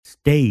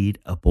stayed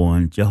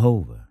upon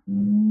Jehovah.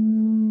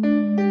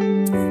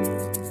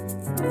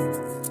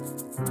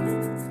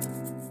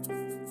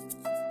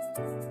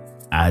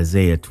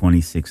 Isaiah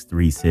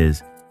 26:3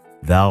 says,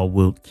 Thou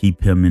wilt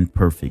keep him in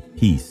perfect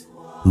peace,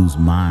 whose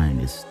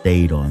mind is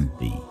stayed on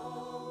thee,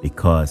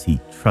 because he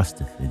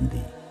trusteth in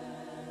thee.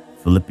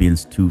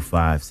 Philippians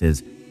 2:5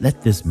 says,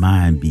 Let this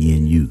mind be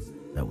in you,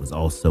 that was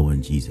also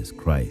in Jesus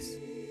Christ.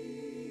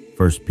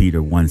 1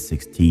 Peter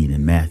 1:16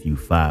 and Matthew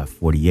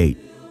 5:48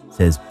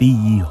 says, Be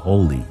ye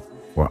holy,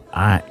 for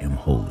I am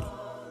holy.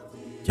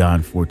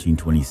 John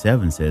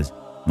 14:27 says,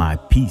 My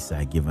peace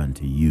I give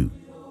unto you.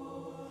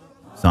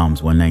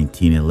 Psalms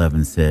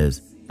 119:11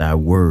 says, Thy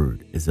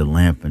word is a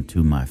lamp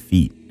unto my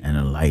feet and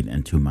a light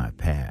unto my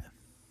path.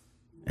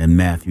 And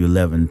Matthew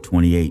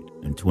 11:28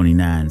 and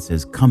 29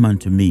 says, Come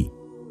unto me,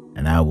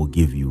 and I will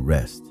give you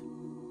rest.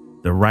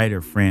 The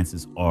writer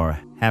Francis R.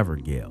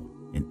 Havergal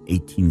in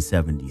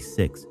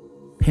 1876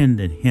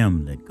 penned a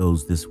hymn that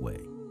goes this way.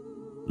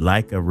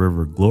 Like a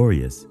river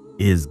glorious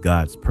is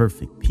God's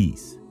perfect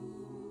peace,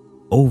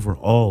 over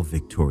all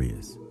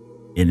victorious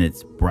in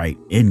its bright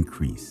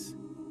increase.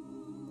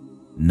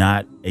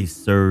 Not a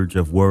surge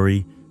of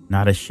worry,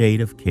 not a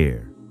shade of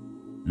care,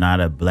 not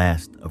a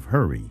blast of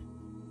hurry,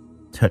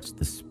 touch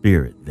the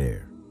spirit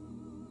there.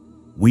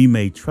 We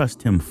may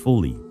trust him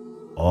fully,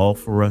 all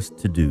for us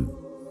to do.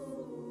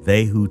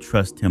 They who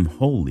trust him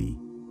wholly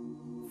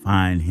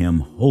find him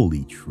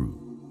wholly true.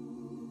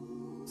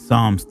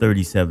 Psalms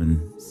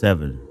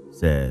 37:7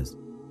 says,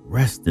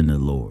 Rest in the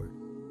Lord,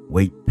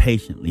 wait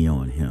patiently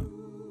on him.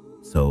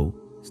 So,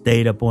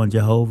 stayed up on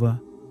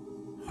Jehovah,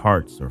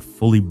 hearts are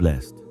fully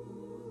blessed,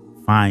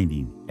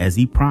 finding, as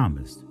he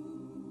promised,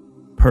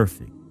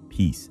 perfect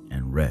peace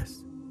and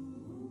rest.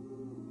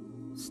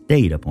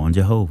 Stayed up on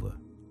Jehovah.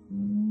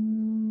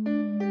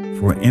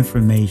 For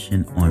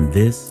information on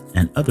this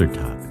and other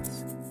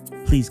topics,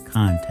 please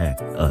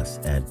contact us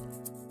at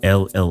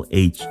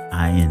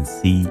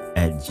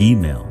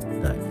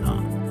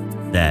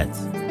llhinc@gmail.com. That's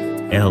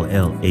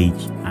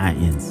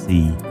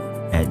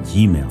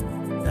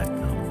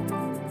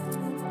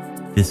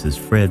llhinc@gmail.com. This is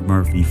Fred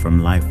Murphy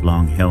from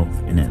Lifelong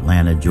Health in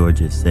Atlanta,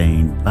 Georgia,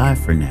 saying bye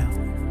for now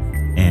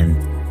and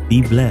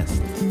be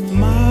blessed.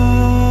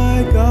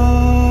 My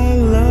God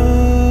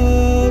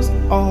loves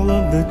all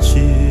of the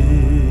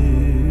children.